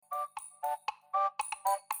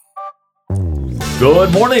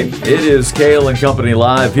Good morning. It is Kale and Company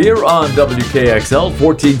live here on WKXL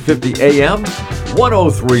 1450 AM,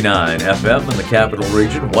 1039 FM in the Capital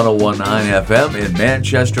Region, 1019 FM in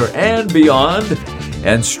Manchester and beyond,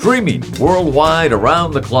 and streaming worldwide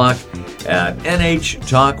around the clock at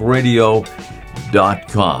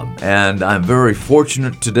nhtalkradio.com. And I'm very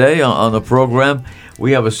fortunate today on the program.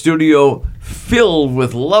 We have a studio filled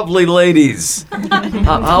with lovely ladies.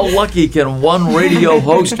 How lucky can one radio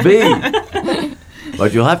host be?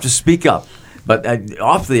 But you'll have to speak up. But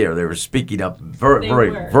off the air, they were speaking up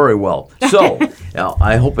very well. So now,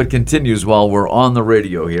 I hope it continues while we're on the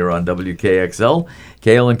radio here on WKXL.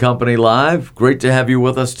 Kale and Company Live. Great to have you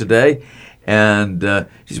with us today. And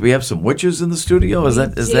we have some witches in the studio. Is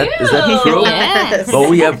that true? Yes. Well,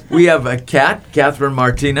 we have a Catherine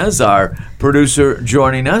Martinez, our producer,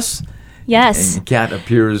 joining us. Yes. And Kat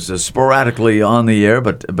appears sporadically on the air,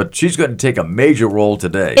 but she's going to take a major role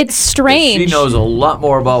today. It's strange. She knows a lot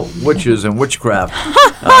more about witches and witchcraft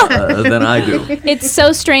than I do. It's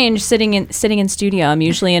so strange sitting in studio. I'm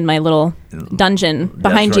usually in my little dungeon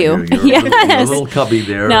behind That's right. you. You're Yes. a little cubby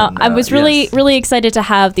there. No, and, I was really yes. really excited to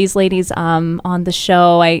have these ladies on the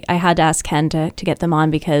show. I had to ask Ken to get them on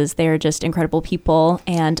because they're just incredible people,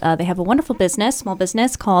 and they have a wonderful small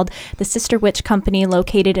business called the Sister Witch Company,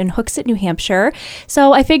 located in Hooksett, New Hampshire.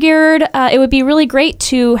 So I figured it would be really great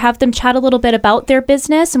to have them chat a little bit about their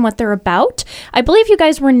business and what they're about. I believe you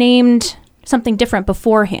guys were named something different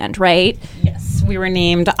beforehand, right? Yes, we were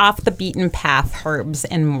named Off the Beaten Path Herbs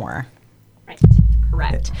and More. Right.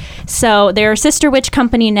 Correct. So they're a Sister Witch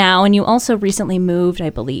Company now, and you also recently moved, I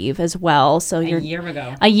believe, as well. So A year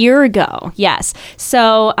ago. A year ago, yes.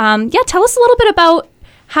 So, tell us a little bit about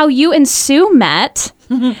how you and Sue met.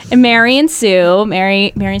 And Mary and Sue,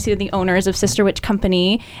 the owners of Sister Witch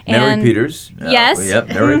Company. And Mary Peters. Yes. Yep,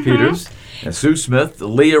 Mary Peters. And Sue Smith.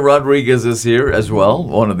 Leah Rodriguez is here as well,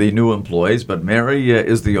 one of the new employees. But Mary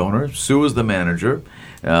is the owner. Sue is the manager.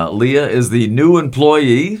 Leah is the new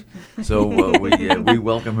employee. So we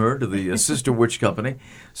welcome her to the Sister Witch Company.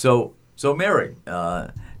 So Mary,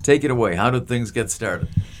 take it away. How did things get started?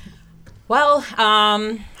 Well,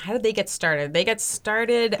 how did they get started? They get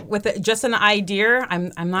started with just an idea.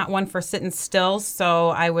 I'm not one for sitting still,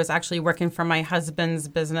 so I was actually working for my husband's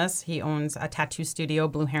business. He owns a tattoo studio,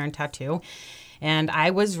 Blue Heron Tattoo, and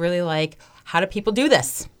I was really like, how do people do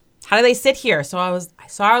this? How do they sit here? So I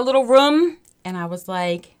saw our little room, and I was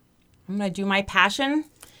like, I'm gonna do my passion.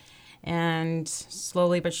 And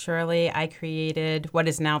slowly but surely, I created what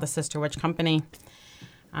is now the Sister Witch Company.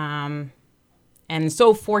 And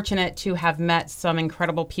so fortunate to have met some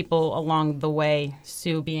incredible people along the way,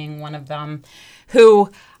 Sue being one of them,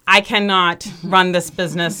 who I cannot run this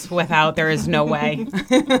business without. There is no way.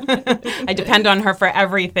 I depend on her for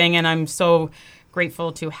everything, and I'm so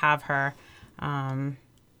grateful to have her. So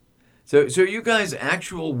are you guys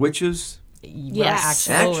actual witches? Yes.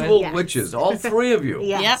 Actual Yes. witches, all three of you.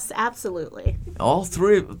 Yes, absolutely. All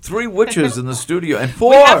three witches in the studio, and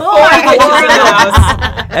four.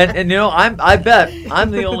 And you know, I bet I'm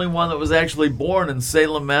the only one that was actually born in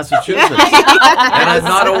Salem, Massachusetts, and I'm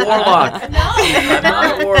not a warlock. I'm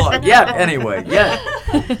not a warlock yet. Anyway, yet.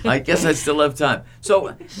 I guess I still have time.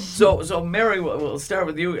 So Mary, we'll start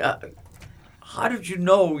with you. How did you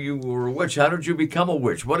know you were a witch? How did you become a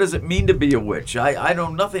witch? What does it mean to be a witch? I know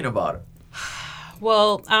nothing about it.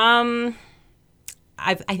 Well,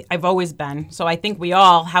 I've always been. So I think we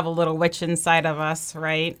all have a little witch inside of us,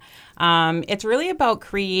 right? It's really about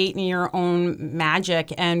creating your own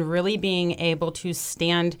magic and really being able to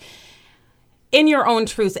stand in your own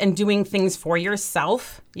truth and doing things for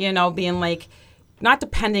yourself, being like, not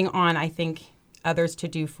depending on, I think, others to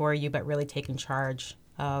do for you, but really taking charge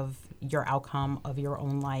of your outcome of your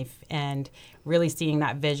own life and really seeing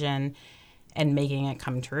that vision and making it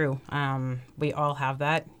come true. We all have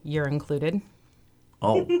that, you're included.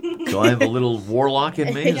 Oh, so I have a little warlock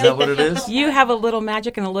in me? Is that what it is? You have a little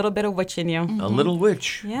magic and a little bit of witch in you. A little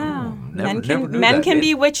witch. Yeah. Oh, never knew Men that. can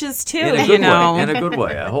be witches too, In a good way. In a good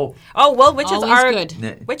way, I hope. Oh, well, witches Always are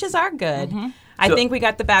good. Witches are good. Mm-hmm. I So- think we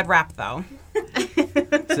got the bad rap though.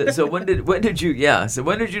 So when did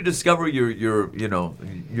you discover your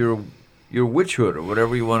witchhood or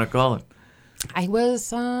whatever you want to call it? I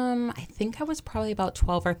was I think I was probably about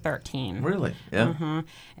 12 or 13. Really? Yeah. Uh-huh.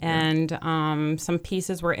 And some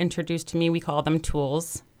pieces were introduced to me. We call them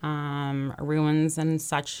tools, ruins and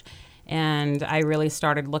such. And I really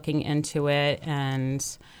started looking into it and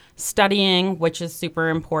studying, which is super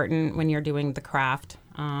important when you're doing the craft.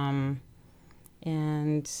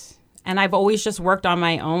 And I've always just worked on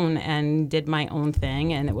my own and did my own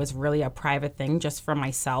thing. And it was really a private thing just for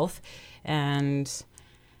myself. And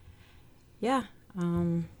yeah,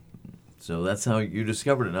 So that's how you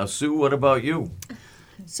discovered it. Now, Sue, what about you?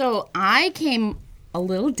 So I came a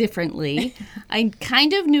little differently. I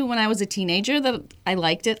kind of knew when I was a teenager that I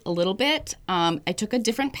liked it a little bit. I took a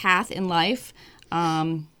different path in life.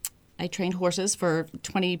 I trained horses for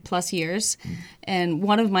 20 plus years, and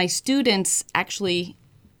one of my students actually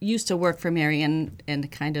used to work for Mary,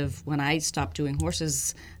 and kind of when I stopped doing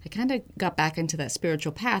horses, I kind of got back into that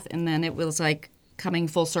spiritual path, and then it was like coming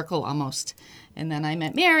full circle almost. And then I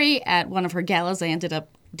met Mary at one of her galas. I ended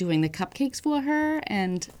up doing the cupcakes for her,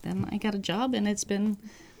 and then I got a job, and it's been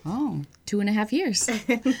 2.5 years.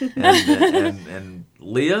 And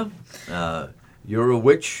Leah, you're a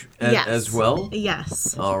witch Yes. as well?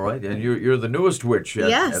 Yes. All right, and you're the newest witch at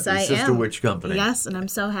Yes, the I Sister am. Witch Company. Yes, and I'm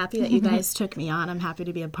so happy that you guys took me on. I'm happy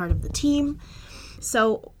to be a part of the team.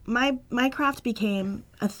 So my craft became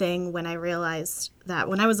a thing when I realized that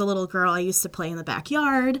when I was a little girl, I used to play in the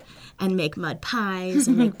backyard and make mud pies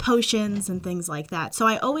and make potions and things like that. So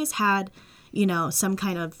I always had, some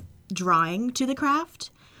kind of drawing to the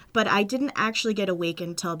craft, but I didn't actually get awakened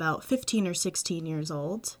until about 15 or 16 years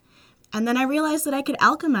old. And then I realized that I could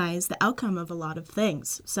alchemize the outcome of a lot of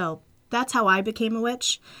things. So that's how I became a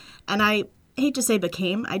witch. And I hate to say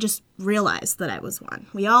became, I just realized that I was one.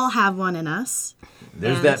 We all have one in us.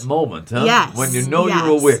 There's And- that moment, huh? Yes, When you know you're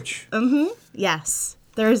a yes. witch. Yes,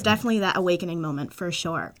 there is definitely that awakening moment for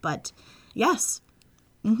sure. But yes,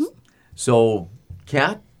 So,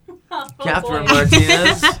 Catherine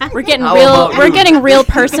Martinez. We're getting How real. about We're you? getting real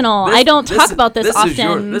personal. I don't talk about this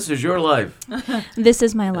often. This is your life. This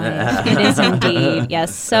is my life. It is indeed.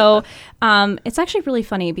 Yes. So it's actually really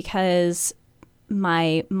funny because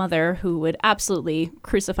my mother, who would absolutely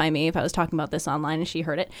crucify me if I was talking about this online and she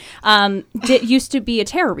heard it, used to be a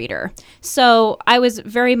tarot reader. So I was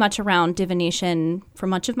very much around divination for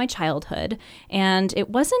much of my childhood. And it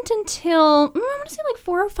wasn't until, I want to say like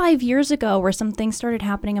 4 or 5 years ago where some things started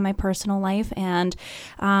happening in my personal life. And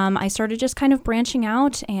I started just kind of branching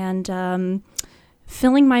out and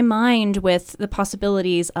filling my mind with the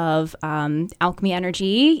possibilities of alchemy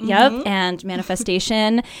energy, and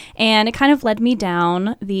manifestation. And it kind of led me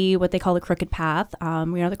down what they call the crooked path,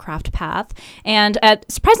 the craft path. And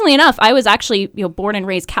surprisingly enough, I was actually born and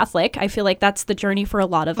raised Catholic. I feel like that's the journey for a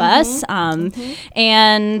lot of us.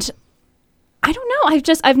 And I don't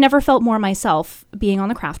know. I've never felt more myself being on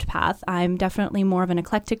the craft path. I'm definitely more of an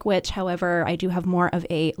eclectic witch. However, I do have more of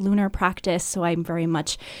a lunar practice, so I'm very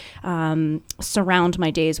much surround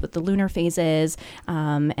my days with the lunar phases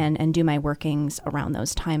and do my workings around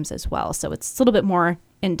those times as well. So it's a little bit more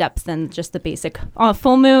in depth than just the basic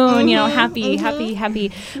full moon,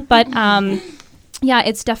 happy. But yeah,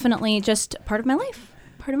 it's definitely just part of my life.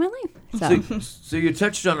 So you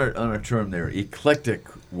touched on a term there, eclectic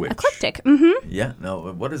witch. Eclectic. Yeah.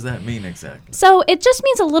 Now, what does that mean exactly? So it just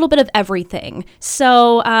means a little bit of everything.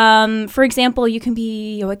 So, for example, you can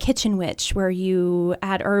be a kitchen witch where you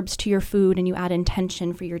add herbs to your food and you add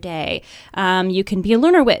intention for your day. You can be a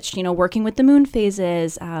lunar witch, working with the moon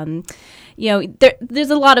phases. There's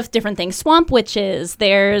a lot of different things. Swamp witches.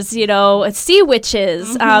 There's sea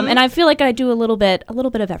witches. And I feel like I do a little bit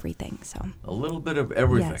of everything. So A little bit of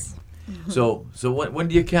everything. Yes. So when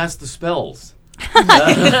do you cast the spells?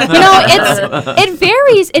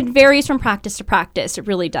 It varies from practice to practice. It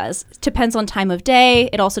really does. It depends on time of day.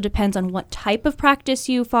 It also depends on what type of practice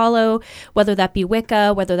you follow, whether that be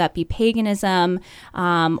Wicca, whether that be paganism,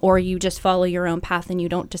 or you just follow your own path and you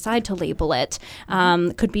don't decide to label it.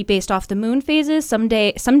 Could be based off the moon phases. Some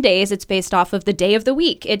days it's based off of the day of the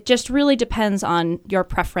week. It just really depends on your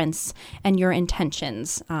preference and your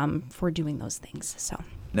intentions for doing those things. So.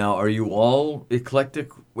 Now, are you all eclectic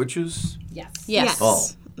witches? Yes. Oh,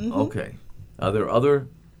 okay. Are there other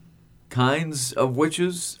kinds of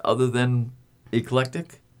witches other than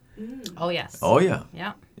eclectic? Oh, yes. Oh, yeah.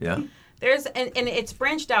 Yeah. Yeah. There's and it's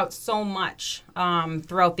branched out so much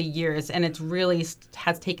throughout the years, and it's really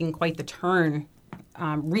has taken quite the turn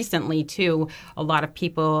recently too. A lot of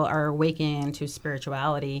people are awakening into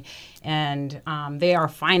spirituality, and they are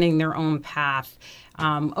finding their own path,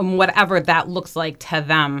 and whatever that looks like to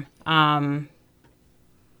them,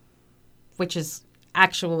 which is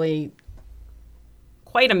actually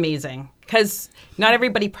quite amazing because not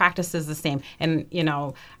everybody practices the same, and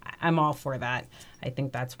I'm all for that. I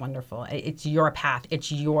think that's wonderful. It's your path.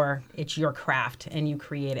 It's your craft, and you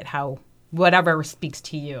create it whatever speaks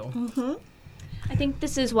to you. I think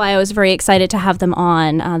this is why I was very excited to have them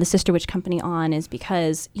on, the Sister Witch Company on, is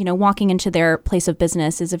because, walking into their place of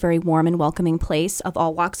business is a very warm and welcoming place of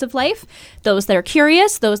all walks of life. Those that are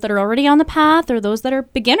curious, those that are already on the path, or those that are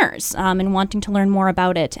beginners and wanting to learn more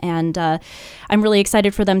about it. And I'm really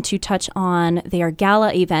excited for them to touch on their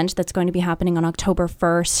gala event that's going to be happening on October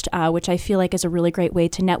 1st, which I feel like is a really great way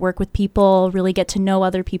to network with people, really get to know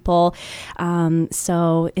other people.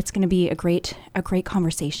 So it's going to be a great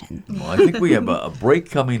conversation. Well, I think we have a break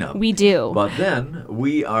coming up. We do. But then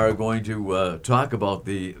we are going to talk about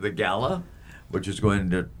the gala, which is going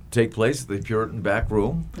to take place at the Puritan Back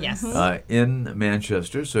Room. Yes. In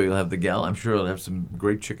Manchester. So you'll have the gala. I'm sure you'll have some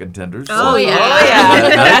great chicken tenders. Oh, yeah.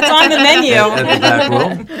 That's on the menu. At the back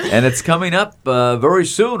room. And it's coming up very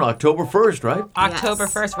soon, October 1st, right? October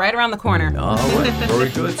 1st, right around the corner. All right, very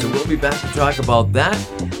good. So we'll be back to talk about that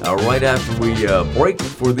right after we break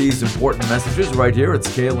for these important messages right here.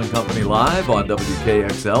 It's Kale and Company Live on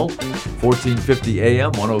WKXL, 1450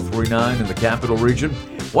 AM, 1039 in the Capital Region,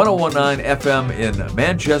 1019 FM in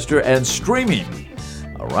Manchester, and streaming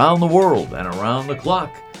around the world and around the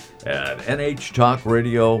clock at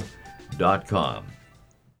nhtalkradio.com.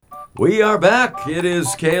 We are back. It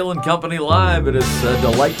is Kale and Company Live. It is a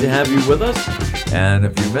delight to have you with us. And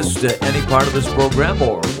if you missed any part of this program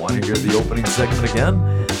or want to hear the opening segment again,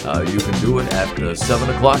 you can do it at 7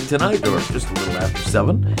 o'clock tonight or just a little after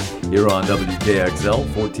 7 here on WKXL,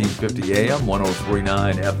 1450 AM,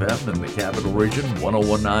 1039 FM in the Capital Region,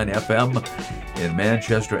 1019 FM in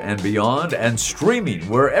Manchester and beyond, and streaming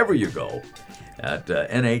wherever you go at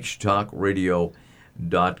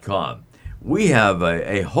nhtalkradio.com. We have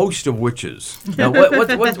a host of witches. Now,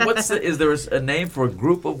 is there a name for a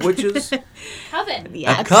group of witches? Coven.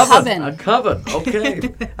 A coven. A coven.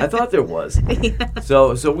 Okay, I thought there was.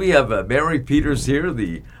 So we have Mary Peters here,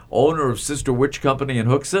 the owner of Sister Witch Company in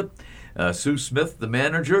Hooksett. Sue Smith, the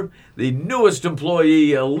manager. The newest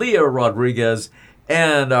employee, Leah Rodriguez,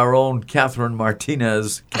 and our own Catherine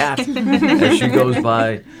Martinez, Cat, as she goes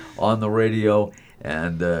by on the radio,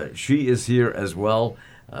 and she is here as well.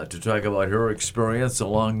 To talk about her experience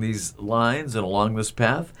along these lines and along this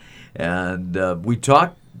path. And we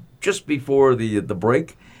talked just before the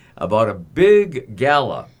break about a big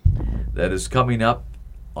gala that is coming up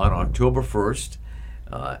on October 1st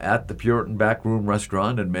at the Puritan Backroom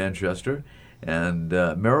Restaurant in Manchester. And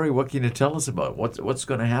Mary, what can you tell us about what's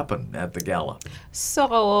going to happen at the gala?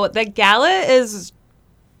 So the gala is...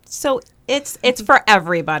 It's for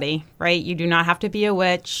everybody, right? You do not have to be a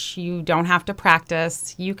witch. You don't have to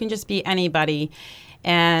practice. You can just be anybody.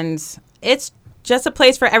 And it's just a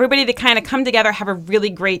place for everybody to kind of come together, have a really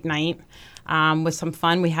great night with some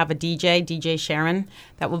fun. We have a DJ Sharon,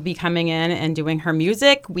 that will be coming in and doing her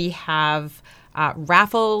music. We have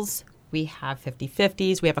raffles. We have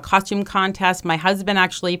 50-50s. We have a costume contest. My husband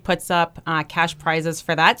actually puts up cash prizes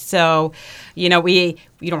for that. So, you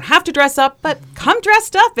don't have to dress up, but come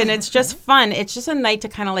dressed up, and it's just fun. It's just a night to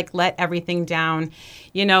kind of like let everything down.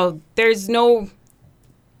 There's no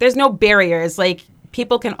barriers. Like,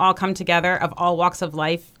 people can all come together of all walks of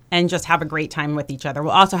life and just have a great time with each other.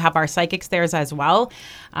 We'll also have our psychics there as well.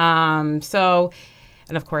 And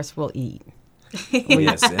of course, we'll eat.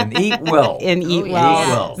 Yes, and eat well. And eat well. Eat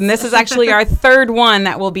well. And this is actually our third one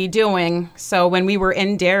that we'll be doing. So when we were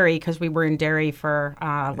in Derry, because we were in Derry for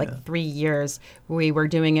 3 years, we were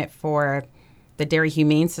doing it for the Derry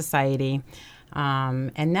Humane Society.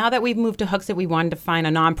 And now that we've moved to Hooksett, we wanted to find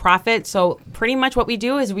a nonprofit. So pretty much what we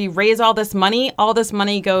do is we raise all this money. All this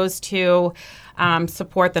money goes to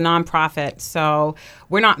support the nonprofit. So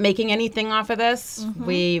we're not making anything off of this.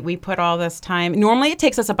 Mm-hmm. We put all this time. Normally it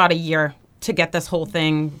takes us about a year to get this whole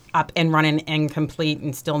thing up and running and complete,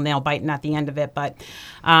 and still nail biting at the end of it. But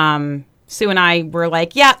Sue and I were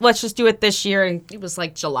like, yeah, let's just do it this year. And it was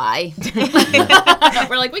like July.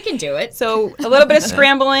 We're like, we can do it. So a little bit of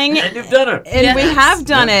scrambling. And you've done it. And we have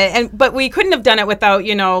done it. But we couldn't have done it without,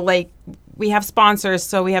 we have sponsors.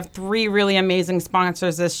 So we have 3 really amazing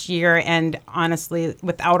sponsors this year. And honestly,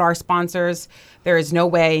 without our sponsors, there is no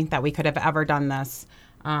way that we could have ever done this.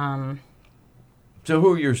 So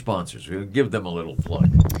who are your sponsors? We'll give them a little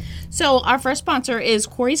plug. So our first sponsor is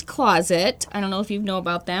Corey's Closet. I don't know if you know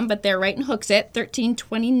about them, but they're right in Hooksett,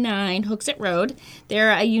 1329 Hooksett Road.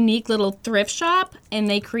 They're a unique little thrift shop, and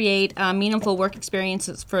they create meaningful work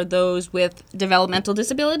experiences for those with developmental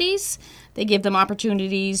disabilities. They give them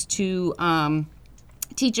opportunities to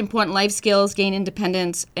teach important life skills, gain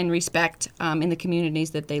independence, and respect in the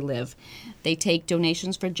communities that they live. They take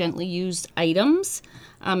donations for gently used items,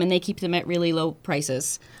 and they keep them at really low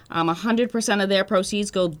prices. 100% of their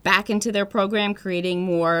proceeds go back into their program, creating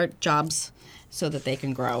more jobs so that they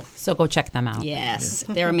can grow. So go check them out. Yes,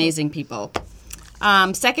 they're amazing people.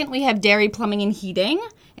 Second, we have Derry Plumbing and Heating,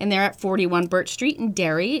 and they're at 41 Birch Street in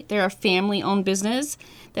Derry. They're a family-owned business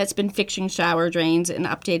that's been fixing shower drains and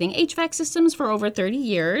updating HVAC systems for over 30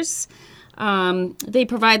 years. They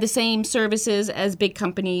provide the same services as big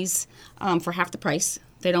companies for half the price.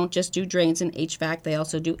 They don't just do drains and HVAC. They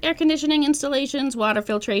also do air conditioning installations, water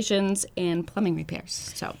filtrations, and plumbing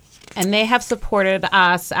repairs. So, And they have supported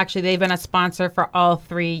us. Actually, they've been a sponsor for all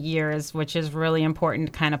 3 years, which is really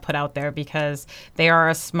important to kind of put out there because they are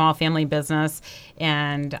a small family business,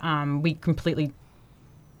 and we completely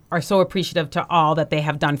are so appreciative to all that they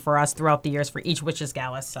have done for us throughout the years for each Witches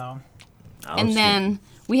Gala. So, and then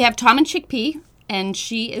we have Tom and Chickpea, and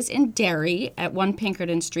she is in Derry at 1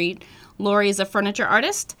 Pinkerton Street. Lori is a furniture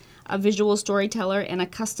artist, a visual storyteller, and a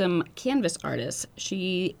custom canvas artist.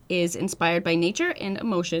 She is inspired by nature and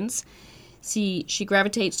emotions. She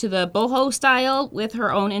gravitates to the boho style with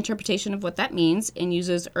her own interpretation of what that means and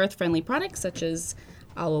uses earth-friendly products such as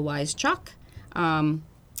Owl-Wise chalk.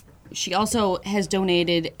 She also has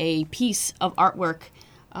donated a piece of artwork,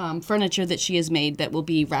 furniture that she has made that will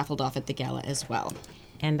be raffled off at the gala as well.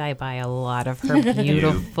 and I buy a lot of her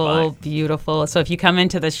beautiful. So if you come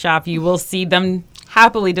into the shop, you will see them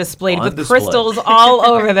happily displayed On with display. crystals all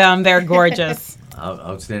over them. They're gorgeous.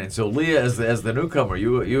 Outstanding. So Leah, as the newcomer,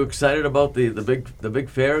 you excited about the big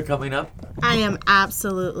fair coming up? I am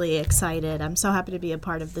absolutely excited. I'm so happy to be a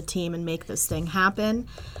part of the team and make this thing happen.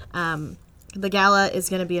 The gala is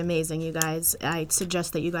going to be amazing, you guys. I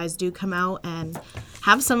suggest that you guys do come out and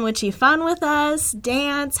have some witchy fun with us,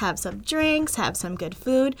 dance, have some drinks, have some good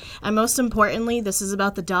food, and most importantly, this is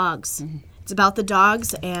about the dogs. Mm-hmm. It's about the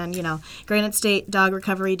dogs, and Granite State Dog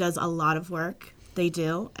Recovery does a lot of work. They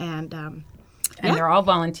do, and they're all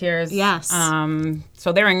volunteers. Yes.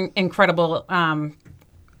 So they're an incredible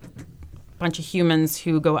bunch of humans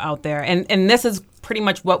who go out there. And this is pretty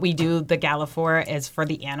much what we do the gala for, is for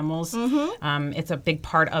the animals. Mm-hmm. It's a big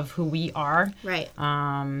part of who we are. Right.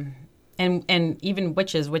 And even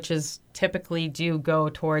witches typically do go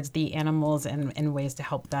towards the animals and ways to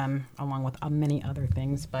help them, along with many other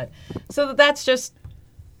things. But so that's just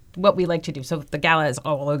what we like to do. So the gala is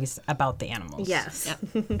always about the animals. Yes.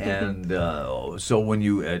 Yep. And so when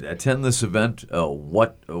you attend this event,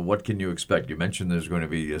 what can you expect? You mentioned there's going to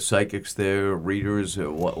be psychics there, readers.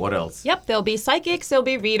 What else? Yep, there'll be psychics, there'll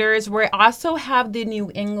be readers. We also have the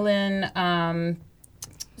New England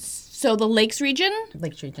So the Lakes region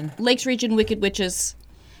Wicked Witches.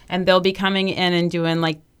 And they'll be coming in and doing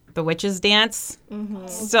like the witches dance. Mm-hmm.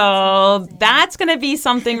 So that's going to be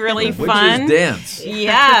something really fun. Witches dance.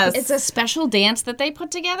 Yes. It's a special dance that they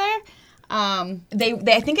put together. I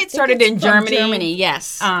think it started in Germany. Germany,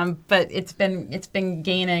 yes. But it's been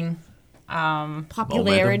gaining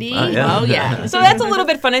popularity. Yeah. Oh yeah. So that's a little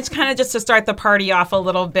bit fun. It's kind of just to start the party off a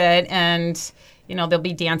little bit, and they'll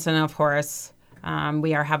be dancing, of course.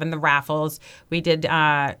 We are having the raffles. We did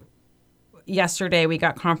yesterday. We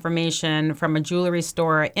got confirmation from a jewelry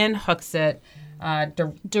store in Hooksett,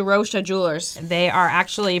 DeRocha Jewelers. They are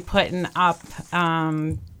actually putting up.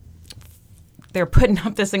 They're putting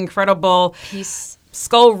up this incredible Piece.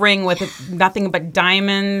 skull ring with nothing but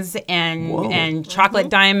diamonds and chocolate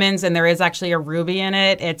diamonds, and there is actually a ruby in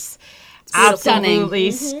it. It's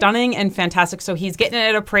absolutely stunning and fantastic. So he's getting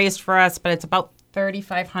it appraised for us, but it's about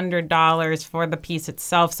 $3,500 for the piece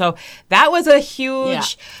itself. So that was a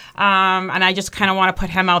huge, and I just kind of want to put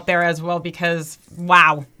him out there as well because,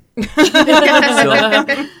 wow.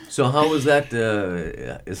 So how is that?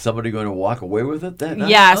 Is somebody going to walk away with it that night?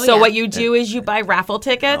 Yeah. What you do is you buy raffle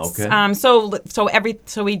tickets. Okay.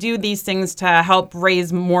 So we do these things to help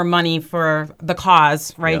raise more money for the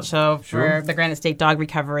cause, right? Yeah, So sure. for the Granite State Dog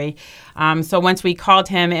Recovery. So once we called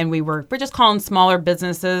him, and we're just calling smaller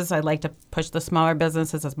businesses. I like to push the smaller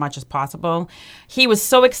businesses as much as possible. He was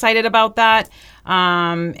so excited about that,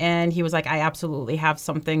 and he was like, "I absolutely have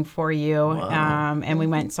something for you." Wow. And we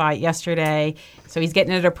went and saw it yesterday. So he's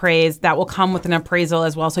getting it appraised. That will come with an appraisal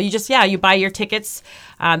as well. So you buy your tickets.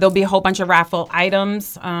 There'll be a whole bunch of raffle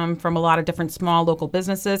items from a lot of different small local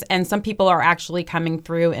businesses. And some people are actually coming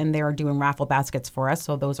through and they're doing raffle baskets for us.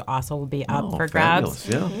 So those also will be up for grabs.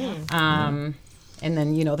 Fabulous, yeah. And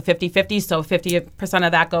then, the 50-50. So 50%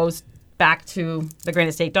 of that goes back to the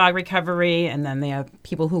Granite State Dog Recovery. And then the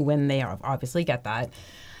people who win, they obviously get that.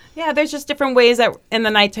 Yeah, there's just different ways that in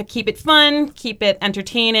the night to keep it fun, keep it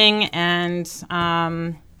entertaining, and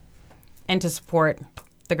to support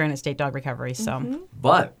the Granite State Dog Recovery. So,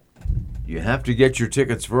 But you have to get your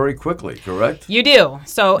tickets very quickly, correct? You do.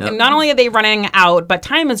 So Yep. not only are they running out, but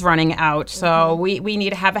time is running out. So we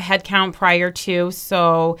need to have a head count prior to.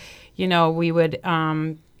 So, we would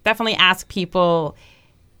definitely ask people,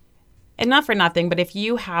 and not for nothing, but if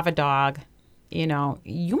you have a dog, you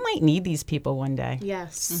might need these people one day.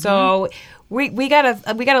 Yes. So we got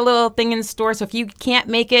a little thing in store. So if you can't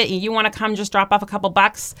make it and you want to come, just drop off a couple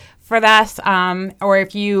bucks for this, or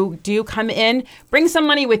if you do come in, bring some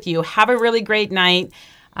money with you. Have a really great night.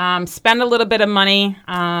 Spend a little bit of money,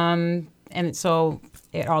 and so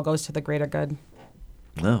it all goes to the greater good.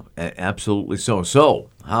 No, absolutely so. So,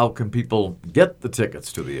 how can people get the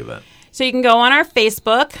tickets to the event? So you can go on our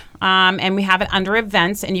Facebook, and we have it under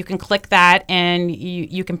events, and you can click that, and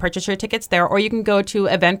you can purchase your tickets there, or you can go to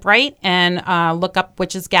Eventbrite and look up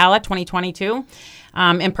Witches Gala 2022,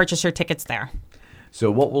 and purchase your tickets there.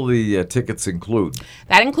 So, what will the tickets include?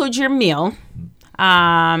 That includes your meal,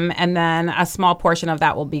 and then a small portion of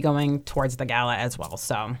that will be going towards the gala as well.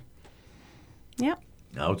 So, yeah.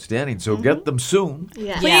 Outstanding. So, get them soon.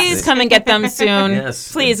 Yes. Please come and get them soon.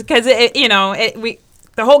 Yes. Please, because the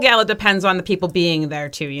whole gala depends on the people being there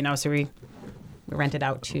too. So we rented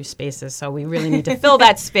out 2 spaces, so we really need to fill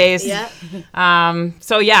that space. Yeah.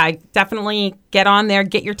 So yeah, definitely get on there,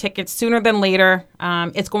 get your tickets sooner than later.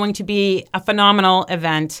 It's going to be a phenomenal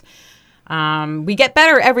event. We get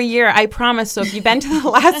better every year, I promise. So if you've been to the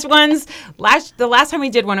last ones, the last time we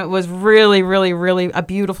did one, it was really, really, really a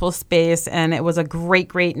beautiful space, and it was a great,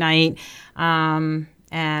 great night. And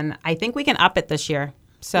I think we can up it this year.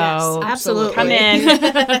 So Yes, absolutely. come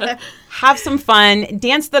in, have some fun,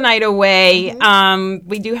 dance the night away.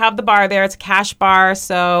 We do have the bar there. It's a cash bar.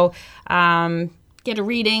 So Get a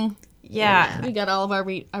reading. yeah. We got all of our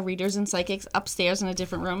readers and psychics upstairs in a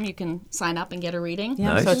different room. You can sign up and get a reading.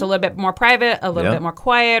 Yeah, Nice. so it's a little bit more private, a little Yeah. bit more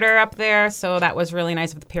quieter up there. So that was really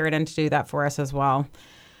nice of the Puritan to do that for us as well.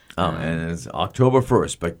 And it's October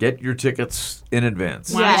 1st, but get your tickets in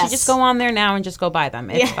advance. Why don't you Yes. just go on there now and just go buy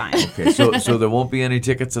them? It's fine. Okay, so there won't be any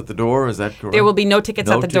tickets at the door, is that correct? There will be no tickets,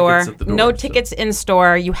 No at, the door. tickets at the door, No so- tickets in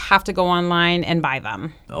store. You have to go online and buy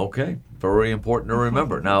them. Okay, very important to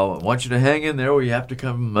remember. Now, I want you to hang in there. We have to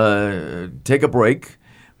come take a break.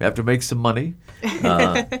 We have to make some money.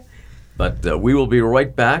 But we will be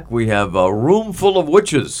right back. We have a room full of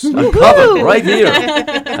witches. A coven right here.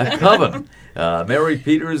 A coven. Mary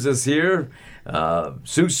Peters is here.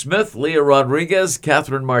 Sue Smith, Leah Rodriguez,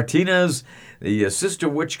 Catherine Martinez, the Sister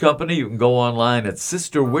Witch Company. You can go online at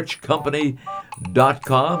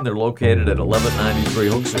sisterwitchcompany.com. They're located at 1193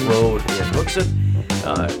 Hooksett Road in Hooksett.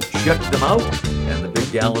 Check them out. And the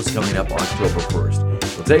big gala's coming up October 1st.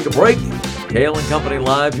 We'll take a break. Kale and Company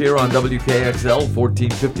live here on WKXL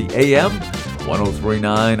 1450 AM,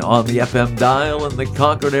 1039 on the FM dial in the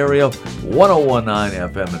Concord area, 1019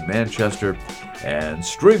 FM in Manchester, and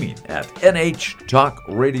streaming at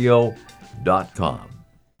nhtalkradio.com.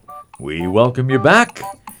 We welcome you back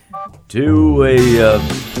to a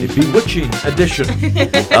bewitching edition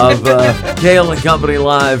of Kale and Company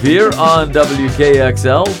live here on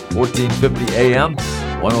WKXL 1450 AM,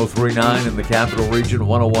 1039 in the Capital Region,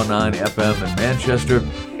 1019 FM in Manchester,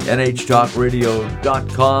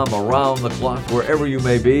 nhtalkradio.com, around the clock, wherever you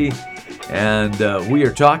may be. And we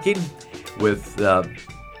are talking with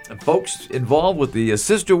folks involved with the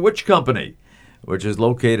Sister Witch Company, which is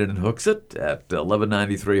located in Hooksett at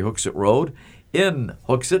 1193 Hooksett Road in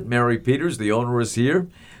Hooksett. Mary Peters, the owner, is here.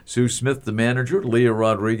 Sue Smith, the manager. Leah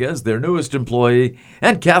Rodriguez, their newest employee.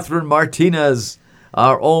 And Catherine Martinez,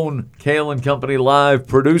 our own Kale and Company live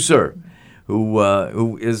producer,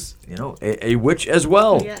 who is, a witch as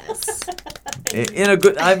well. Yes. In a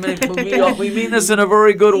good, we mean this in a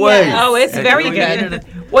very good way. Yes. Oh, it's And very we mean good. it-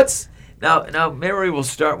 What's now, Mary? We'll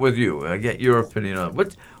start with you. Get your opinion on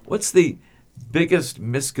what's the biggest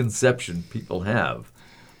misconception people have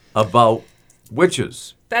about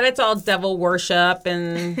witches? That it's all devil worship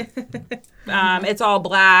and it's all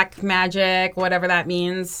black magic, whatever that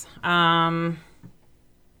means.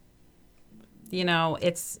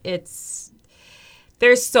 It's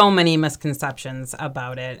there's so many misconceptions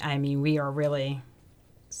about it. I mean, we are really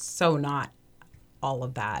so not all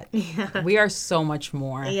of that. We are so much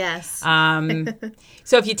more. Yes.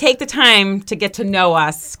 So if you take the time to get to know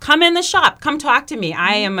us, come in the shop, come talk to me.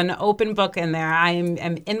 I am an open book in there. I am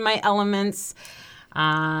in my elements.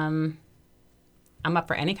 I'm up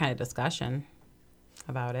for any kind of discussion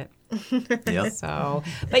about it. Yep. So,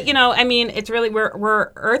 but it's really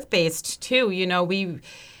we're earth based too. We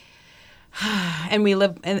and we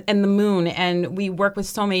live in the moon, and we work with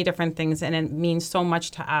so many different things, and it means so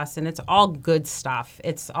much to us, and it's all good stuff.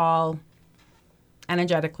 It's all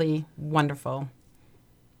energetically wonderful.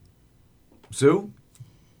 Sue,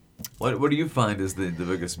 what do you find is the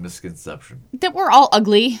biggest misconception? That we're all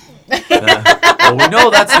ugly. Well, we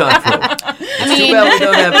know that's not true. It's too bad we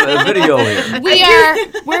don't have a video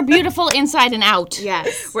here. We're beautiful inside and out.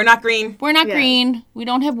 Yes. We're not green. We're not Yes. green. We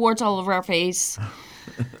don't have warts all over our face.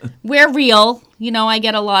 We're real. You know, I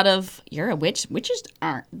get a lot of, you're a witch. Witches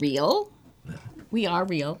aren't real. We are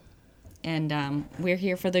real. And we're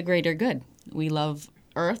here for the greater good. We love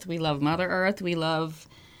Earth. We love Mother Earth. We love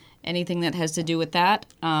anything that has to do with that.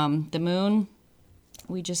 The moon.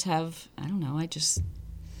 We just have, I don't know.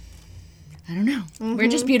 We're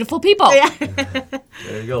just beautiful people.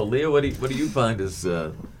 There you go. Leah, what do you find is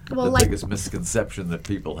the like- biggest misconception that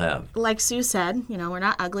people have? Like Sue said, we're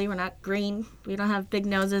not ugly, we're not green, we don't have big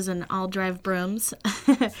noses and all drive brooms.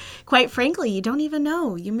 Quite frankly, you don't even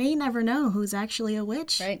know. You may never know who's actually a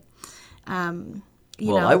witch. Right. You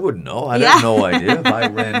know, I wouldn't know. I'd have no idea if I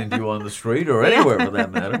ran into you on the street or anywhere for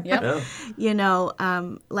that matter. Yep.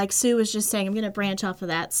 Yeah. Like Sue was just saying, I'm going to branch off of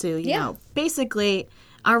that, Sue. You Yeah. know, basically,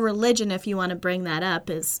 our religion, if you want to bring that up,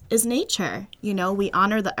 is nature. We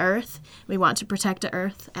honor the earth. We want to protect the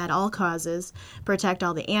earth at all causes, protect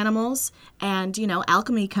all the animals, and,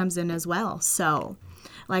 alchemy comes in as well. So,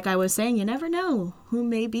 like I was saying, you never know who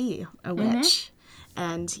may be a witch.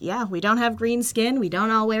 And, yeah, we don't have green skin. We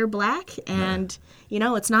don't all wear black. And,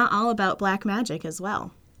 it's not all about black magic as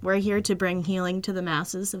well. We're here to bring healing to the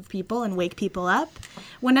masses of people and wake people up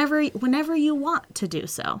whenever you want to do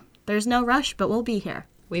so. There's no rush, but we'll be here.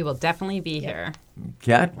 We will definitely be here.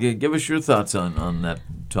 Kat, give us your thoughts on that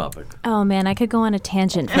topic. Oh man, I could go on a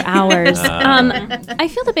tangent for hours. I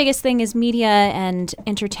feel the biggest thing is media and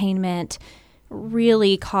entertainment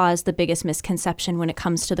really cause the biggest misconception when it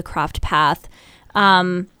comes to the craft path.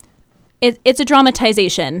 It's a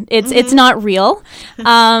dramatization. It's not real.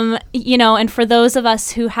 And for those of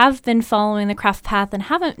us who have been following the craft path and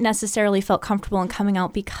haven't necessarily felt comfortable in coming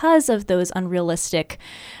out because of those unrealistic,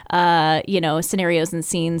 scenarios and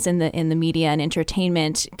scenes in the media and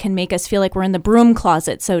entertainment can make us feel like we're in the broom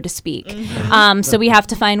closet, so to speak. So we have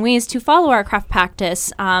to find ways to follow our craft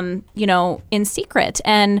practice, in secret.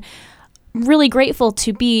 And really grateful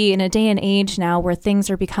to be in a day and age now where things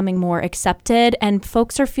are becoming more accepted and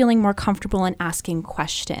folks are feeling more comfortable in asking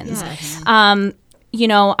questions. Yes.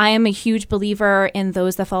 I am a huge believer in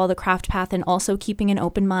those that follow the craft path and also keeping an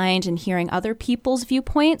open mind and hearing other people's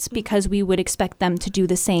viewpoints because we would expect them to do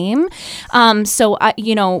the same.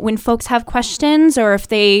 When folks have questions or if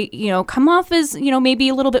they, come off as, maybe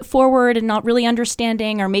a little bit forward and not really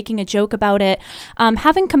understanding or making a joke about it,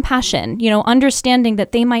 having compassion, understanding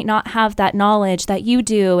that they might not have that knowledge that you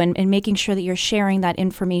do and making sure that you're sharing that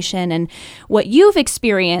information and what you've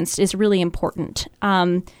experienced is really important.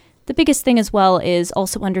 The biggest thing as well is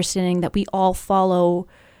also understanding that we all follow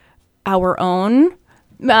our own,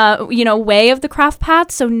 way of the craft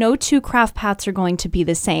path. So no two craft paths are going to be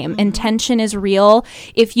the same. Intention is real.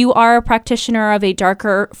 If you are a practitioner of a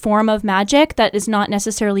darker form of magic, that is not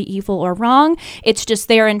necessarily evil or wrong. It's just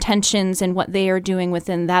their intentions and what they are doing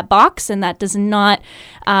within that box. And that does not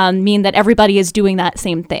mean that everybody is doing that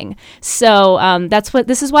same thing. So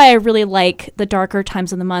this is why I really like the darker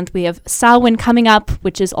times of the month. We have Samhain coming up,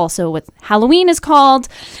 which is also what Halloween is called.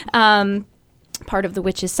 Part of the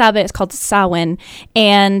Witches' Sabbath is called Samhain,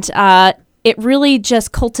 and it really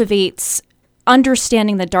just cultivates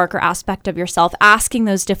understanding the darker aspect of yourself, asking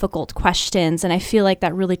those difficult questions, and I feel like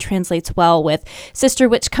that really translates well with Sister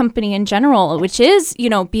Witch Company in general, which is,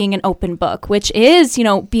 being an open book, which is,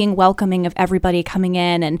 being welcoming of everybody coming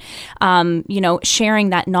in and, sharing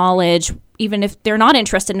that knowledge, even if they're not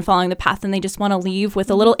interested in following the path and they just want to leave with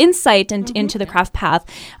a little insight into the craft path.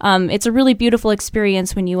 It's a really beautiful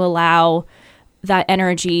experience when you allow that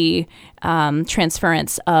energy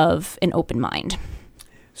transference of an open mind.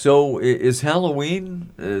 So is Halloween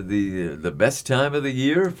the best time of the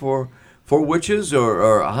year for witches,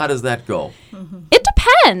 or how does that go? It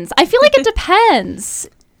depends. I feel like it depends.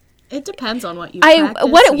 It depends on what you practice.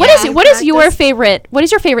 What is your favorite? What is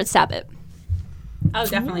your favorite Sabbath? Oh,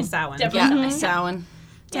 definitely Samhain. Definitely Samhain.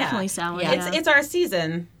 Definitely Samhain. Yeah. It's our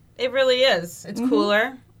season. It really is. It's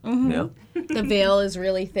cooler. Yeah. The veil is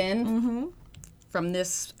really thin from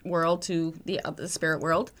this world to the spirit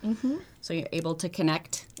world. So you're able to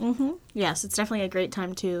connect. Yes, it's definitely a great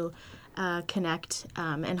time to connect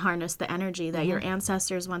and harness the energy that your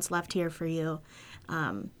ancestors once left here for you.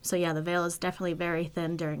 The veil is definitely very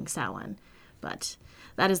thin during Samhain, but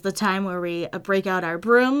that is the time where we break out our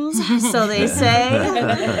brooms, so they say.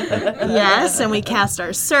 Yes, and we cast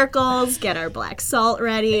our circles, get our black salt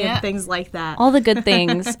ready, and things like that. All the good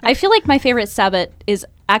things. I feel like my favorite Sabbath is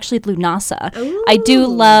actually Lunasa. I do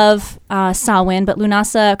love Samhain, but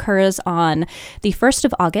Lunasa occurs on the 1st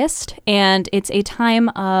of August, and it's a time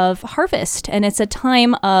of harvest, and it's a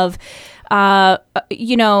time of,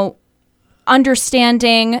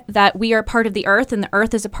 understanding that we are part of the earth and the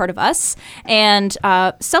earth is a part of us, and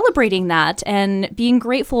celebrating that and being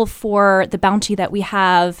grateful for the bounty that we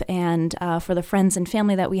have and for the friends and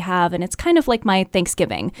family that we have. And it's kind of like my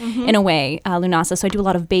Thanksgiving in a way, Lunasa. So I do a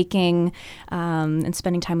lot of baking and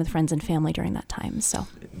spending time with friends and family during that time. So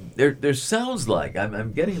There sounds like,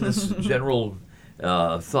 I'm getting this general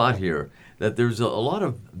thought here, that there's a lot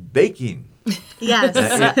of baking Yes.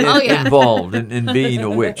 involved in being a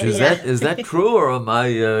witch. Is that true, or am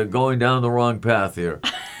I going down the wrong path here?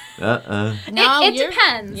 No, it you're-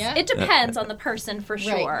 depends. yeah. It depends on the person for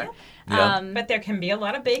sure. Yeah. But there can be a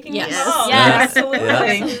lot of baking Yes. involved. Yes.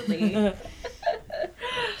 Absolutely.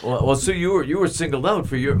 Well, so you were singled out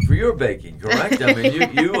for your baking, correct? I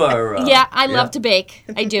mean, you are. Yeah, I love to bake.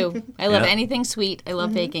 I do. I love Yeah. anything sweet. I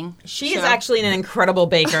love baking. She is actually an incredible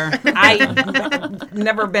baker. I've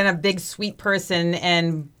never been a big sweet person,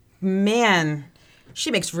 and man, she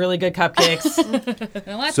makes really good cupcakes.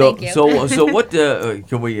 So what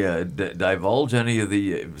can we divulge any of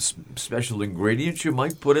the special ingredients you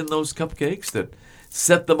might put in those cupcakes that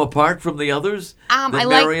set them apart from the others that I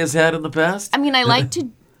Mary has had in the past? I mean, I like to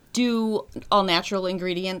do all natural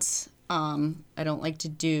ingredients. I don't like to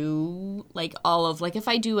do like all of if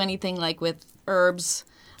I do anything like with herbs.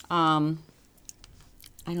 I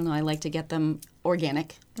don't know. I like to get them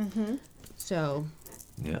organic. Mm-hmm. So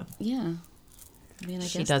Yeah. yeah. I mean, I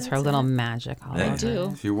She guess does her that's little it. magic all over.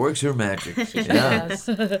 do. She works her magic. Yeah.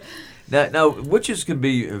 Now, witches can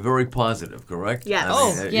be very positive, correct?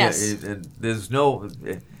 Yes. Yes. And there's no.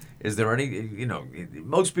 Is there any?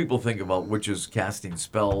 Most people think about witches casting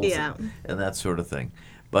spells Yeah. and that sort of thing,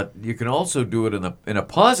 but you can also do it in a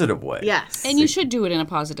positive way. Yes. And you should do it in a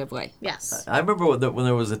positive way. Yes. I remember when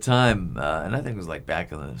there was a time, and I think it was like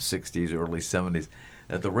back in the '60s, early '70s,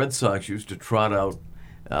 that the Red Sox used to trot out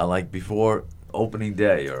like before opening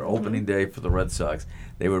day or opening day for the Red Sox.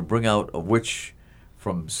 They would bring out a witch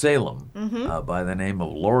from Salem by the name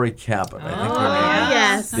of Lori Cabot. I think her name is.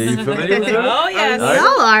 Yes. Are you familiar with her? Oh, yes. We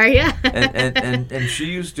all are, yeah. And she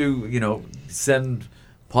used to, send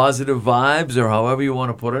positive vibes, or however you want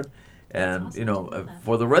to put it, and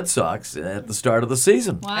for the Red Sox at the start of the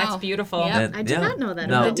season. Wow. That's beautiful. Yeah. And, I did not know that.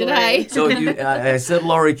 Now, about Did Lori. I? So I said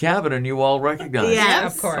Lori Cabot, and you all recognize it.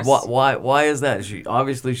 Yes. Of course. Why is that?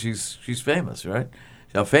 She's famous, right?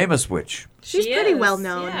 A famous witch. She's She pretty is, well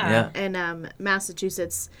known yeah. in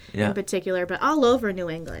Massachusetts Yeah. in particular, but all over New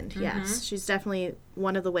England. Yes, she's definitely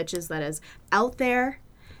one of the witches that is out there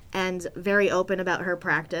and very open about her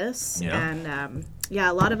practice. Yeah. And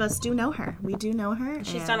a lot of us do know her. We do know her.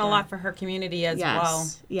 She's and, done a lot for her community as well.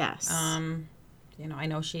 Yes. I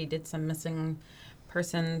know she did some missing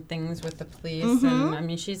person things with the police, and I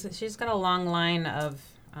mean, she's got a long line of.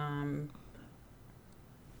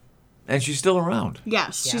 And she's still around.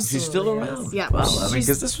 Yes, Yeah. she's She's still around. Yeah. Wow. I mean, She's-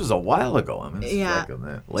 because this was a while ago. I mean, this Yeah. was like in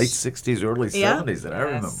the late 60s, early Yeah. 70s that I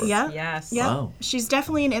remember. Yeah. Yes. Yeah. Wow. She's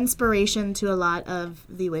definitely an inspiration to a lot of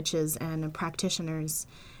the witches and practitioners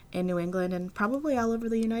in New England and probably all over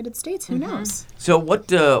the United States. Who knows? So what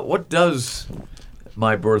does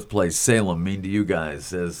my birthplace, Salem, mean to you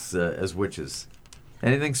guys as witches?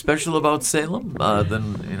 Anything special about Salem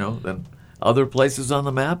than other places on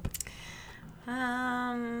the map?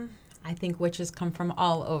 I think witches come from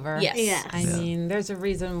all over. Yes. Yes. I mean, there's a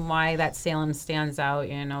reason why that Salem stands out,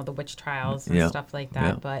 the witch trials and Yeah. stuff like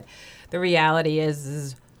that. Yeah. But the reality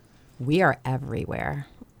is we are everywhere.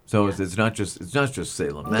 So it's not just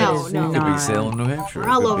Salem. No, It no. could be Not. Salem, New Hampshire. We're It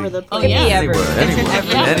all could over be the It place. could be Anywhere,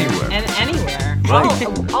 everywhere. anywhere. And anywhere.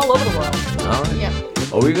 Right. All over the world. All right. Yep.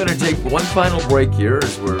 Well, we're going to take one final break here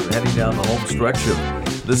as we're heading down the home stretch of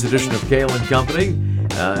this edition of Kale and Company.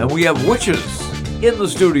 And we have witches in the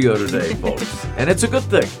studio today, folks. And it's a good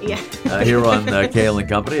thing. Yeah. Here on Kale and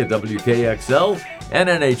Company at WKXL and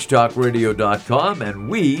NHTalkRadio.com. And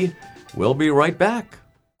we will be right back.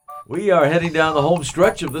 We are heading down the home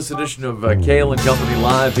stretch of this edition of Kale and Company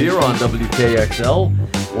Live here on WKXL,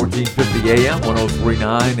 1450 AM,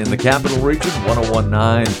 1039 in the Capital Region,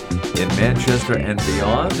 1019 in Manchester and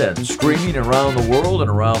beyond, and streaming around the world and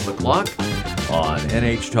around the clock on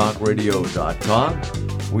NHTalkRadio.com.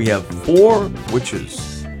 We have 4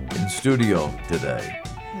 witches in studio today.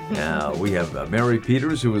 We have Mary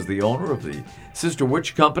Peters, who is the owner of the Sister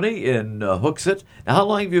Witch Company in Hooksett. Now, how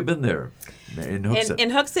long have you been there in Hooksett?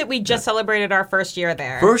 In Hooksett, we just celebrated our first year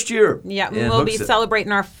there. First year. Yeah, in we'll be Hooksett.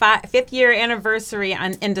 celebrating our 5th year anniversary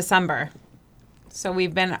in December. So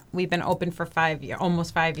we've been open for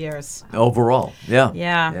almost 5 years. Overall, yeah.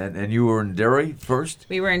 Yeah. And you were in Derry first?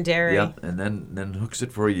 We were in Derry. Yeah, and then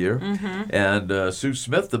Hooksett for a year. And Sue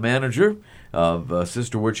Smith, the manager of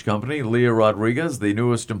Sister Witch Company, Leah Rodriguez, the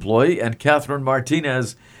newest employee, and Catherine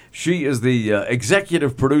Martinez. She is the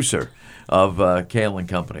executive producer of Kale and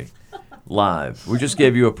Company Live. We just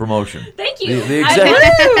gave you a promotion. Thank you. The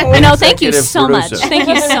I know. Thank you executive so much. producer. Thank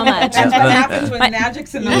you so much. That's what happens when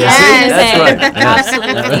magic's in the house. That's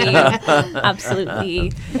right.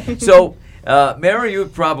 Absolutely. So, Mary,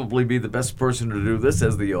 you'd probably be the best person to do this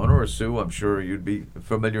as the owner, or Sue, I'm sure you'd be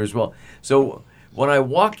familiar as well. So, when I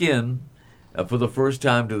walk in for the first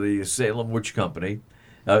time to the Salem Witch Company,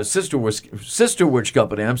 Sister Witch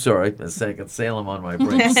Company, I'm sorry, a second, Salem on my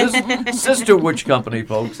brain. Sister Witch Company,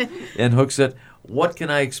 folks, in Hooksett, what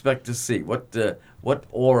can I expect to see? What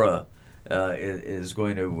aura is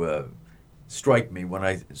going to strike me when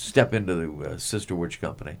I step into the Sister Witch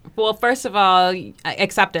Company? Well, first of all,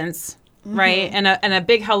 acceptance, right? And a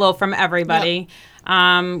big hello from everybody.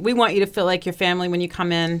 We want you to feel like your family when you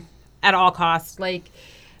come in at all costs. Like,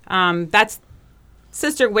 that's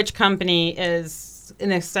Sister Witch Company is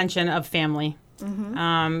an extension of family.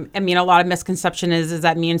 I mean, a lot of misconception is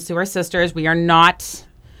that me and Sue are sisters. We are not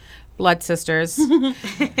blood sisters. Soul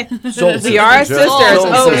We are sisters.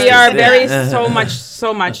 Soul We are very sisters.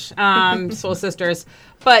 so much soul sisters.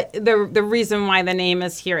 But the reason why the name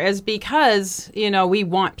is here is because, we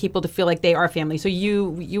want people to feel like they are family. So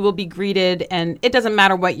you will be greeted, and it doesn't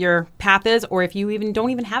matter what your path is, or if you don't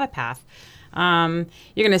even have a path. You're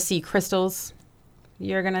going to see crystals.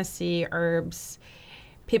 You're going to see herbs.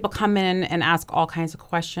 People come in and ask all kinds of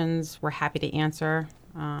questions. We're happy to answer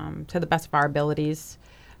to the best of our abilities.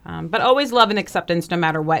 But always love and acceptance no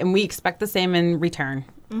matter what. And we expect the same in return.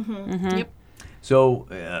 Yep. So,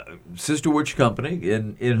 Sister Witch Company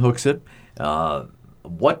in Hooksett,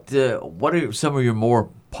 what are some of your more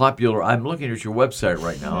popular? I'm looking at your website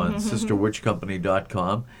right now on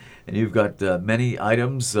sisterwitchcompany.com, and you've got many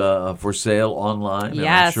items for sale online, and I'm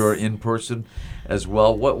Yes. sure in person as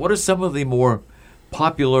well. What are some of the more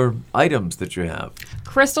popular items that you have?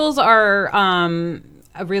 Crystals are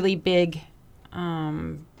a really big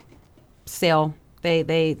sale.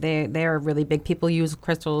 They are really big. People use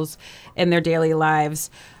crystals in their daily lives,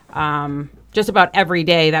 just about every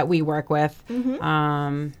day that we work with,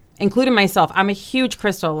 including myself. I'm a huge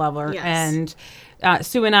crystal lover, Yes. and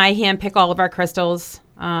Sue and I handpick all of our crystals.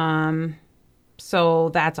 So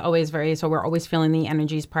that's always so we're always feeling the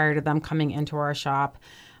energies prior to them coming into our shop.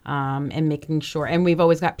 And making sure, and we've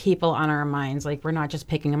always got people on our minds. Like, we're not just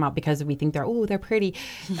picking them up because we think they're pretty.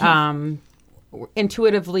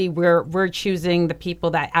 Intuitively, we're choosing the people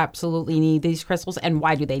that absolutely need these crystals, and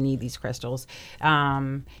why do they need these crystals?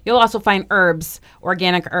 You'll also find herbs,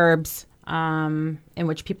 organic herbs, in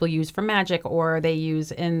which people use for magic, or they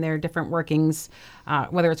use in their different workings,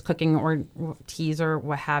 whether it's cooking or teas or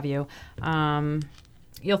what have you.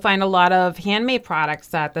 You'll find a lot of handmade products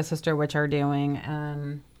that the Sister Witch are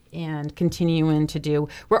doing and continuing to do.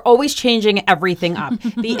 We're always changing everything up.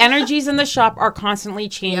 The energies in the shop are constantly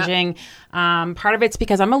changing. Part of it's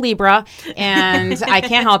because I'm a Libra and I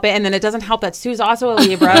can't help it. And then it doesn't help that Sue's also a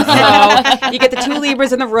Libra. So you get the two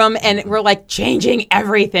Libras in the room and we're like changing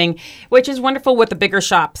everything, which is wonderful with the bigger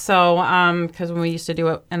shop. So, because when we used to do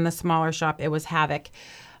it in the smaller shop, it was havoc.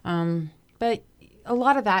 But a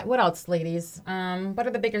lot of that. What else, ladies? What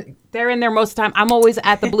are the bigger? They're in there most of the time. I'm always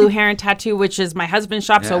at the Blue Heron Tattoo, which is my husband's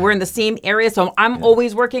shop. So we're in the same area. So I'm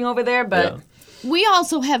always working over there. But We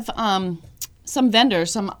also have some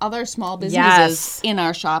vendors, some other small businesses in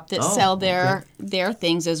our shop that sell their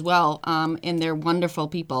things as well, and they're wonderful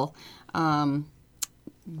people.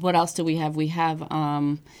 What else do we have? We have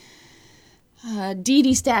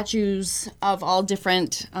deity statues of all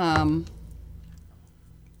different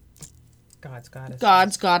gods,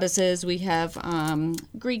 goddesses. We have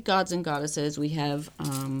Greek gods and goddesses. We have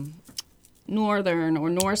Northern or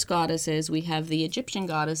Norse goddesses. We have the Egyptian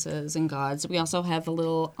goddesses and gods. We also have a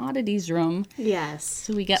little oddities room. Yes.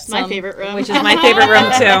 So we get my favorite room. which is my favorite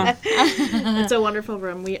room too. It's a wonderful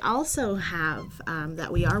room. We also have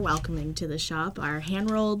that we are welcoming to the shop are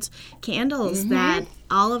hand-rolled candles that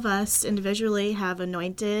all of us individually have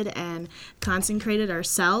anointed and consecrated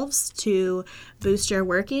ourselves to boost your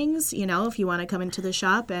workings. You know, if you want to come into the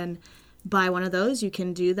shop and buy one of those, you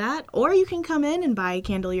can do that. Or you can come in and buy a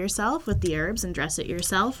candle yourself with the herbs and dress it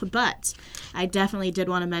yourself. But I definitely did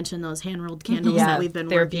want to mention those hand-rolled candles that we've been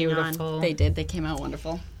they're working beautiful. on. They did. They came out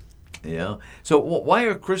wonderful. Yeah. So why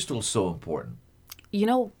are crystals so important? You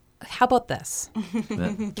know, how about this?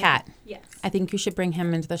 Kat. Yes. I think you should bring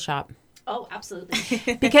him into the shop. Oh,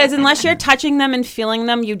 absolutely. Because unless you're touching them and feeling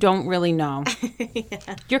them, you don't really know.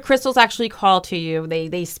 Your crystals actually call to you.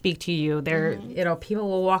 They speak to you. They're people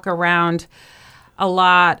will walk around a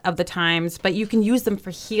lot of the times, but you can use them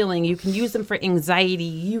for healing. You can use them for anxiety.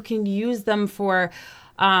 You can use them for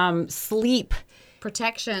sleep.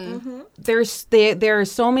 Protection. There are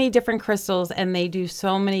so many different crystals, and they do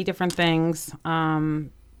so many different things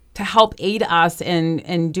to help aid us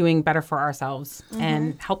in doing better for ourselves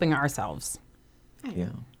and helping ourselves. Yeah.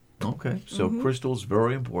 Okay. So crystals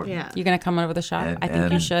very important. Yeah. You gonna come over the shop? I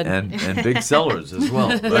think you should. And big sellers as well.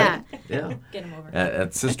 Right? Yeah. Yeah. Get them over.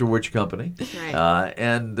 At Sister Witch Company. Right.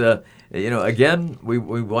 Again, we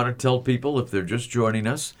want to tell people, if they're just joining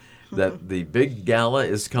us, that the big gala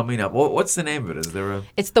is coming up. What's the name of it? Is there a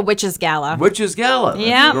It's the Witches Gala. Witches Gala? That's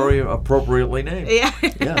Yeah. very appropriately named. Yeah.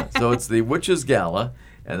 Yeah. So it's the Witches Gala,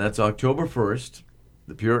 and that's October 1st,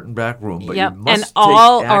 the Puritan Back Room. But Yep. you must And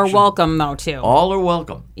all take are action. welcome, though, too. All are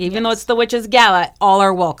welcome. Even though it's the Witches Gala, all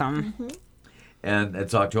are welcome. And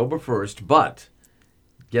it's October 1st, but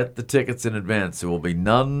get the tickets in advance. There will be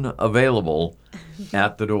none available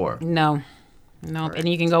at the door. No. And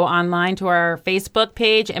you can go online to our Facebook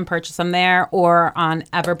page and purchase them there, or on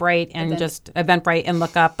Everbright and just Eventbrite and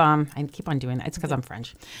look up. I keep on doing that. It's because I'm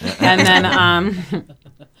French. And then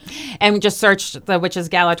and just search the Witches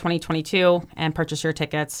Gala 2022 and purchase your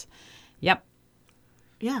tickets. Yep.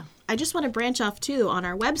 Yeah. I just want to branch off too. On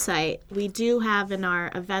our website, we do have in our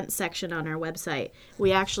event section on our website,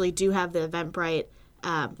 we actually do have the Eventbrite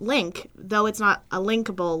link. Though it's not a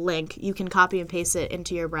linkable link, you can copy and paste it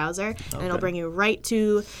into your browser, and it'll bring you right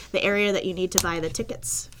to the area that you need to buy the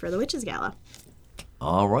tickets for the Witches Gala.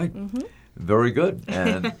 All right. Very good.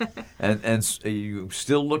 And are you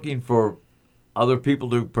still looking for other people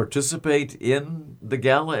to participate in the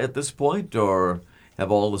gala at this point, or have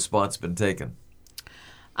all the spots been taken?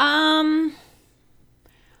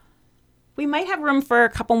 We might have room for a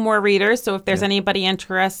couple more readers, so if there's anybody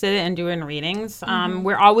interested in doing readings,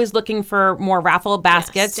 we're always looking for more raffle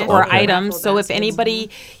baskets or definitely. items. Raffle So if baskets. anybody,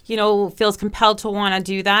 feels compelled to want to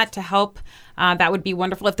do that to help, that would be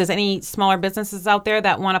wonderful. If there's any smaller businesses out there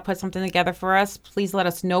that want to put something together for us, please let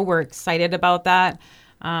us know. We're excited about that,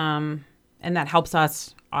 and that helps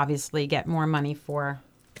us obviously get more money for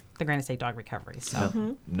the Granite State Dog Recovery.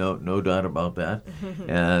 So. No doubt about that.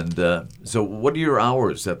 And so what are your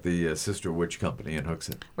hours at the Sister Witch Company in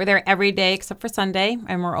Hooksett? We're there every day except for Sunday,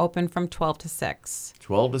 and we're open from 12 to 6.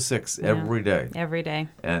 12 to 6 every day. Every day.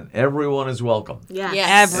 And everyone is welcome. Yes.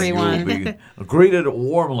 Yes. Everyone. And you will be greeted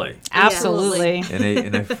warmly Absolutely.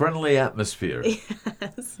 in a friendly atmosphere.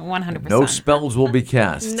 100%. No spells will be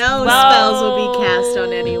cast. No spells will be cast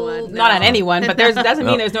on anyone. Not on anyone, but there doesn't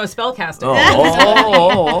mean there's no spell casting.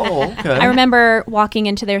 Okay. I remember walking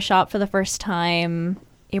into their shop for the first time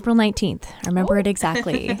April 19th. I remember it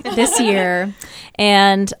exactly this year.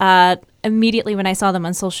 And immediately when I saw them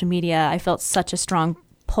on social media, I felt such a strong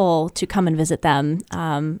pull to come and visit them.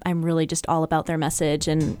 I'm really just all about their message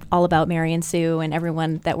and all about Mary and Sue and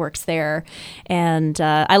everyone that works there. And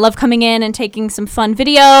I love coming in and taking some fun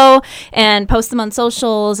video and post them on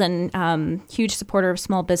socials, and huge supporter of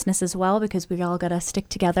small business as well, because we all got to stick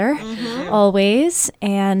together always.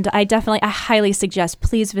 And I highly suggest,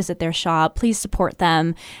 please visit their shop. Please support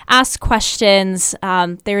them. Ask questions.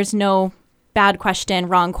 There's no bad question,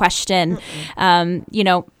 wrong question.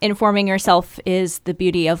 Informing yourself is the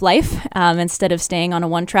beauty of life, instead of staying on a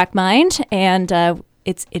one-track mind. And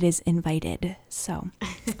it is invited. So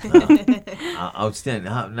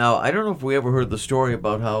outstanding. Now, I don't know if we ever heard the story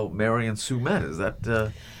about how Mary and Sue met. Is that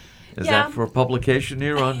that for publication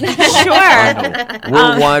here on Sure.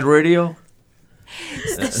 Worldwide Radio?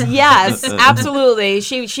 Yes, absolutely.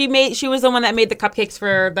 She was the one that made the cupcakes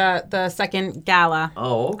for the second gala.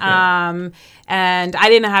 Oh, okay. And I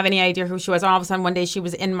didn't have any idea who she was. All of a sudden, one day she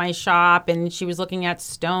was in my shop and she was looking at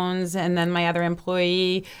stones. And then my other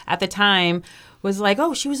employee at the time was like,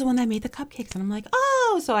 "Oh, she was the one that made the cupcakes." And I'm like,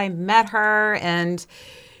 "Oh," so I met her. And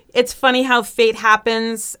it's funny how fate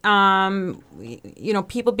happens. People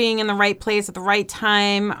being in the right place at the right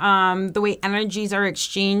time. The way energies are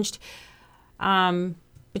exchanged.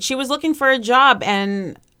 But she was looking for a job,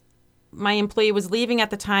 and my employee was leaving at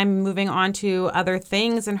the time, moving on to other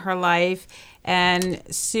things in her life, and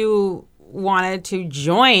Sue wanted to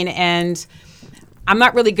join, and I'm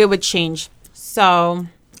not really good with change. So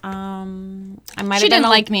I might She have didn't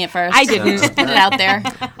like me at first. I didn't. Put it out there.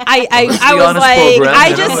 I the was honest like, program, I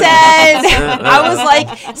you just know? said, I was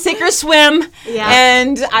like, sink or swim. Yeah.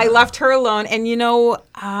 And I left her alone. And,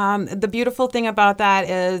 the beautiful thing about that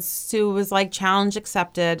is Sue was like, challenge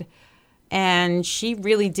accepted. And she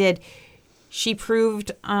really did. She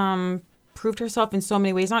proved proved herself in so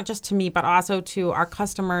many ways, not just to me, but also to our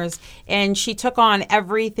customers. And she took on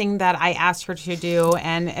everything that I asked her to do.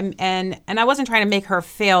 And I wasn't trying to make her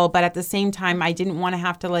fail, but at the same time, I didn't want to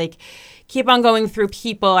have to like keep on going through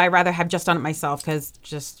people. I'd rather have just done it myself because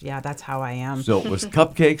that's how I am. So it was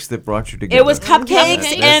cupcakes that brought you together. It was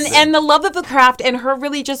cupcakes and the love of the craft and her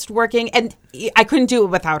really just working. And I couldn't do it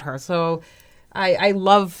without her. So I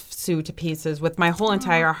love Sue to pieces with my whole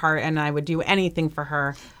entire heart, and I would do anything for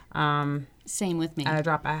her. Same with me. At a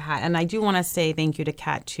drop of a hat. And I do want to say thank you to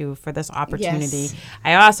Kat, too, for this opportunity. Yes.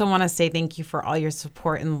 I also want to say thank you for all your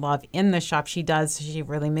support and love in the shop. She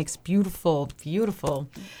really makes beautiful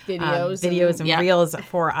videos and reels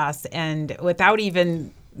for us. And without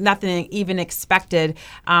nothing even expected,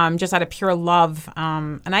 just out of pure love.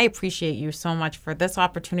 And I appreciate you so much for this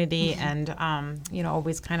opportunity and,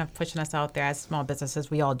 always kind of pushing us out there as small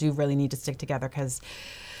businesses. We all do really need to stick together because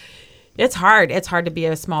it's hard. It's hard to be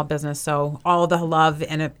a small business. So all the love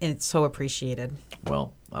and it's so appreciated.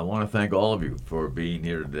 Well, I want to thank all of you for being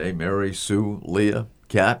here today. Mary, Sue, Leah,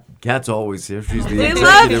 Kat. Kat's always here. She's the We executive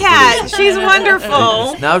love Kat. producer. She's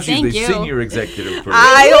wonderful. Now she's Thank the you. senior executive producer.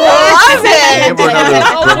 I love Give her it.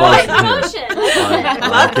 another promotion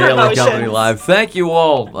on Kayla Company Live. Thank you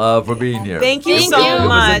all for being here. Thank you It so was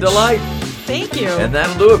much. a delight. Thank you. And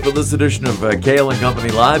that'll do it for this edition of Kale & Company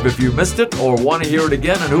Live. If you missed it or want to hear it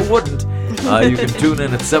again, and who wouldn't, you can tune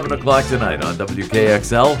in at 7 o'clock tonight on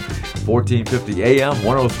WKXL, 1450 AM,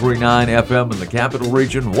 103.9 FM in the Capital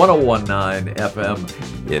Region, 101.9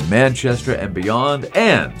 FM in Manchester and beyond,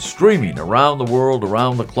 and streaming around the world,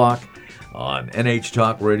 around the clock on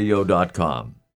nhtalkradio.com.